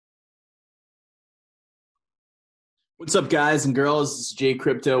What's up, guys and girls? This is Jay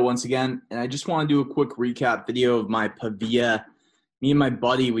Crypto once again, and I just want to do a quick recap video of my Pavia. Me and my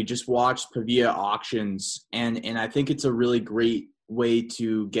buddy, we just watched Pavia auctions, and I think it's a really great way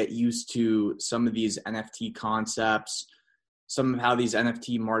to get used to some of these NFT concepts, some of how these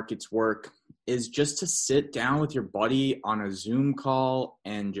NFT markets work, is just to sit down with your buddy on a Zoom call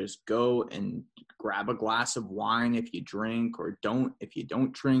and just go and grab a glass of wine if you drink, or don't if you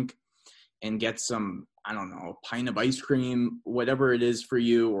don't drink, and get some, I don't know, a pint of ice cream, whatever it is for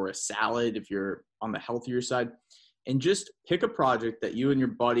you, or a salad if you're on the healthier side, and just pick a project that you and your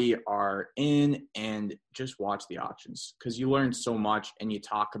buddy are in and just watch the auctions, because you learn so much and you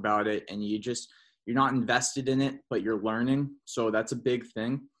talk about it and you're not invested in it, but you're learning. So that's a big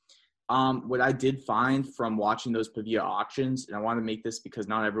thing. What I did find from watching those Pavia auctions, and I want to make this because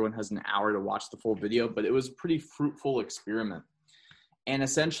not everyone has an hour to watch the full video, but it was a pretty fruitful experiment. And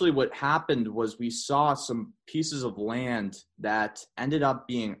essentially what happened was we saw some pieces of land that ended up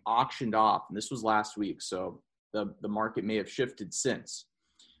being auctioned off. And this was last week, so the market may have shifted since.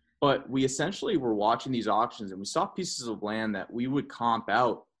 But we essentially were watching these auctions and we saw pieces of land that we would comp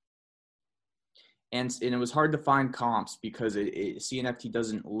out. And it was hard to find comps because CNFT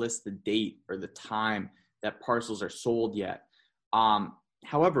doesn't list the date or the time that parcels are sold yet.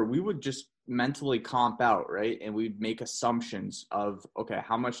 However, we would just mentally comp out, right? And we'd make assumptions of, okay,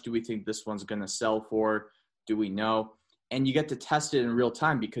 how much do we think this one's going to sell for? Do we know? And you get to test it in real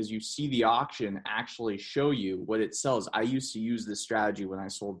time because you see the auction actually show you what it sells. I used to use this strategy when I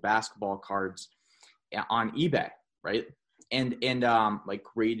sold basketball cards on eBay, right? And like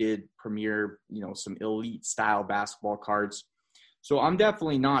graded premier, some elite style basketball cards. So I'm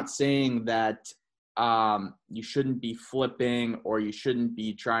definitely not saying that you shouldn't be flipping or you shouldn't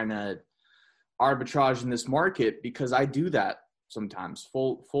be trying to arbitrage in this market, because I do that sometimes,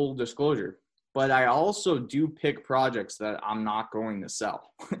 full disclosure. But I also do pick projects that I'm not going to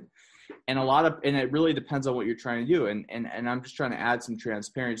sell. and it really depends on what you're trying to do. And I'm just trying to add some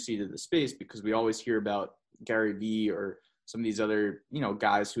transparency to the space, because we always hear about Gary Vee or some of these other,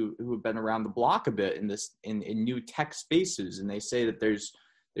 guys who have been around the block a bit in new tech spaces. And they say that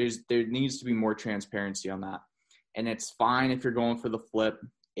there needs to be more transparency on that. And it's fine if you're going for the flip.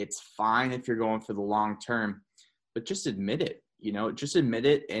 It's fine if you're going for the long term, but just admit it. Just admit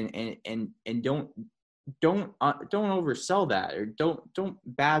it, and don't oversell that, or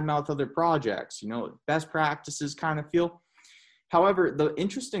don't badmouth other projects. Best practices kind of feel. However, the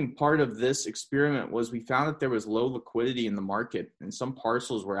interesting part of this experiment was we found that there was low liquidity in the market, and some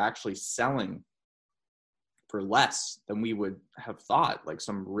parcels were actually selling for less than we would have thought, like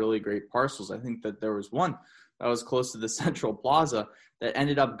some really great parcels. I think that there was one that was close to the Central Plaza that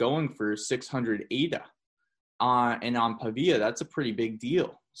ended up going for 600 ADA. And on Pavia, that's a pretty big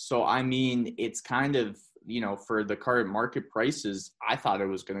deal. So, I mean, it's kind of, for the current market prices, I thought it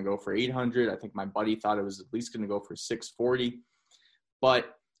was going to go for 800. I think my buddy thought it was at least going to go for 640,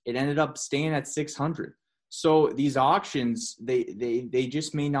 but it ended up staying at 600. So these auctions, they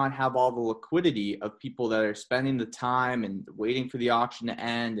just may not have all the liquidity of people that are spending the time and waiting for the auction to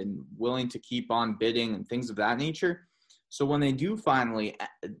end and willing to keep on bidding and things of that nature. So when they do finally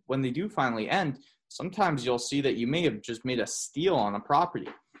end, sometimes you'll see that you may have just made a steal on a property.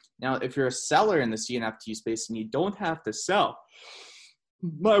 Now, if you're a seller in the CNFT space and you don't have to sell,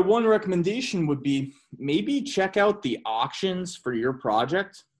 my one recommendation would be maybe check out the auctions for your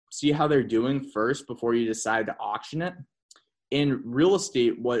project. See how they're doing first before you decide to auction it. In real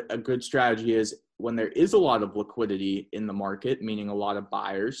estate, what a good strategy is when there is a lot of liquidity in the market, meaning a lot of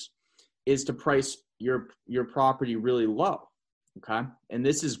buyers, is to price your property really low. Okay. And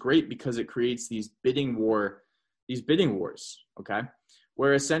this is great because it creates these bidding wars. Okay.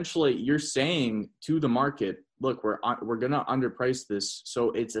 Where essentially you're saying to the market, look, we're going to underprice this.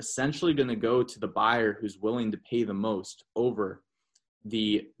 So it's essentially going to go to the buyer who's willing to pay the most over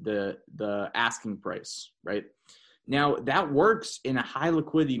the asking price, right? Now that works in a high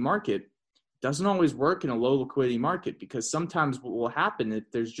liquidity market, doesn't always work in a low liquidity market, because sometimes what will happen if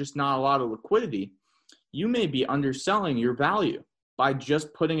there's just not a lot of liquidity, you may be underselling your value by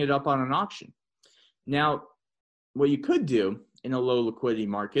just putting it up on an auction. Now, what you could do in a low liquidity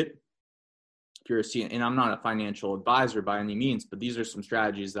market, if you're and I'm not a financial advisor by any means, but these are some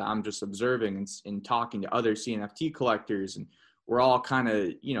strategies that I'm just observing and talking to other CNFT collectors, and we're all kind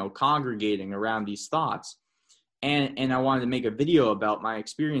of, congregating around these thoughts. And I wanted to make a video about my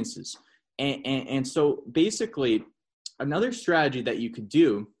experiences. And so basically, another strategy that you could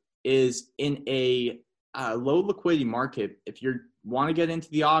do is in a low liquidity market, if you want to get into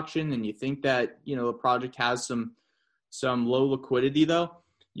the auction and you think that, the project has some low liquidity though,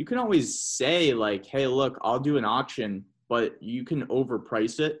 you can always say like, hey, look, I'll do an auction, but you can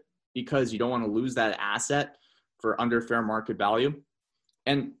overprice it because you don't want to lose that asset for under fair market value.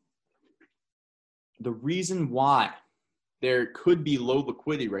 And the reason why there could be low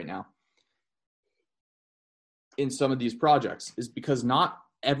liquidity right now in some of these projects is because not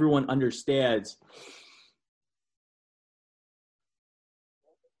everyone understands,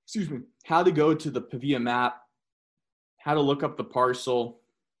 how to go to the Pavia map, how to look up the parcel.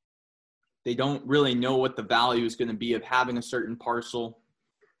 They don't really know what the value is going to be of having a certain parcel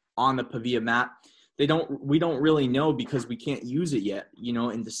on the Pavia map. We don't really know because we can't use it yet. You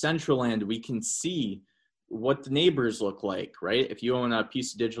know, in Decentraland, we can see what the neighbors look like, right? If you own a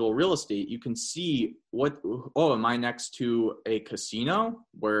piece of digital real estate, you can see am I next to a casino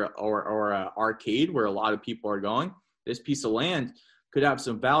or an arcade where a lot of people are going? This piece of land could have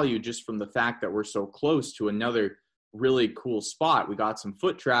some value just from the fact that we're so close to another really cool spot. We got some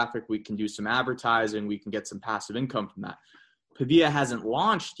foot traffic. We can do some advertising. We can get some passive income from that. Pavia hasn't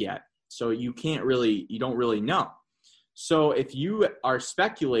launched yet, so you don't really know. So if you are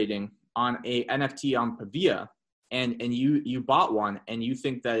speculating on a NFT on Pavia and you bought one and you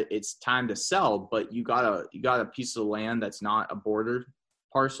think that it's time to sell, but you got a piece of land that's not a bordered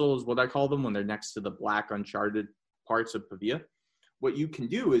parcel is what I call them when they're next to the black uncharted parts of Pavia. What you can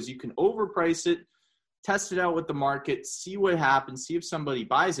do is you can overprice it, test it out with the market, see what happens, see if somebody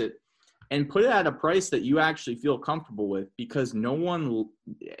buys it, and put it at a price that you actually feel comfortable with. Because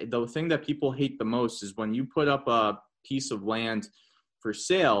the thing that people hate the most is when you put up a piece of land for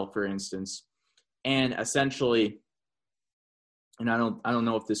sale, for instance, and essentially, and I don't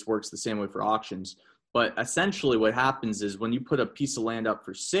know if this works the same way for auctions, but essentially what happens is when you put a piece of land up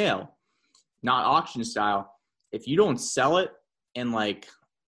for sale, not auction style, if you don't sell it and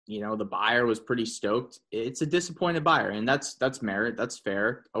the buyer was pretty stoked, it's a disappointed buyer. And that's merit. That's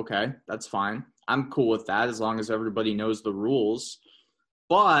fair. Okay, that's fine. I'm cool with that as long as everybody knows the rules.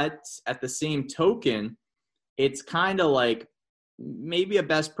 But at the same token, it's kind of like maybe a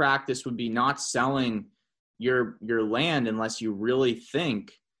best practice would be not selling your land unless you really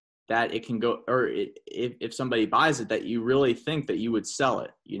think that it can go, or if somebody buys it, that you really think that you would sell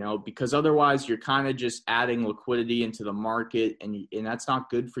it, because otherwise you're kind of just adding liquidity into the market, and that's not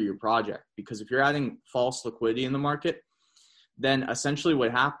good for your project. Because if you're adding false liquidity in the market, then essentially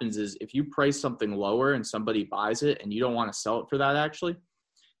what happens is if you price something lower and somebody buys it and you don't want to sell it for that actually,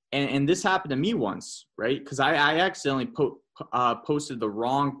 and this happened to me once, right? Because I accidentally posted the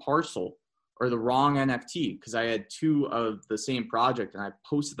wrong parcel or the wrong NFT, because I had two of the same project and I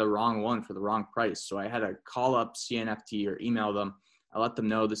posted the wrong one for the wrong price. So I had to call up CNFT or email them. I let them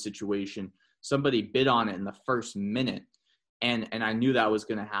know the situation. Somebody bid on it in the first minute, and I knew that was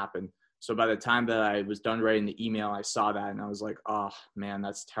going to happen. So by the time that I was done writing the email, I saw that and I was like, oh man,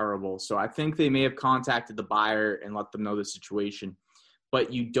 that's terrible. So I think they may have contacted the buyer and let them know the situation,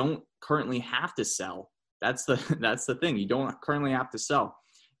 but you don't currently have to sell. That's the thing. You don't currently have to sell.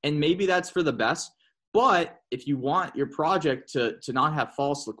 And maybe that's for the best, but if you want your project to not have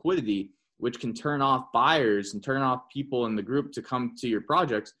false liquidity, which can turn off buyers and turn off people in the group to come to your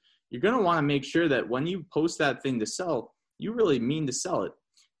projects, you're going to want to make sure that when you post that thing to sell, you really mean to sell it.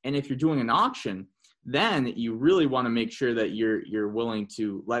 And if you're doing an auction, then you really want to make sure that you're willing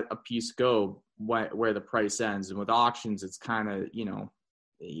to let a piece go where the price ends. And with auctions, it's kind of,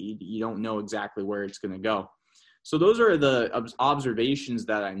 you don't know exactly where it's going to go. So those are the observations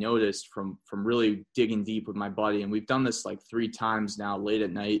that I noticed from really digging deep with my buddy. And we've done this like 3 times now late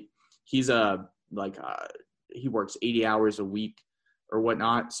at night. He's he works 80 hours a week or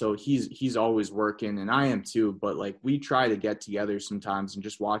whatnot. So he's always working, and I am too. But we try to get together sometimes and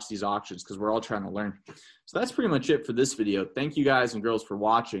just watch these auctions because we're all trying to learn. So that's pretty much it for this video. Thank you guys and girls for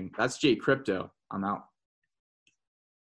watching. That's Jay Crypto. I'm out.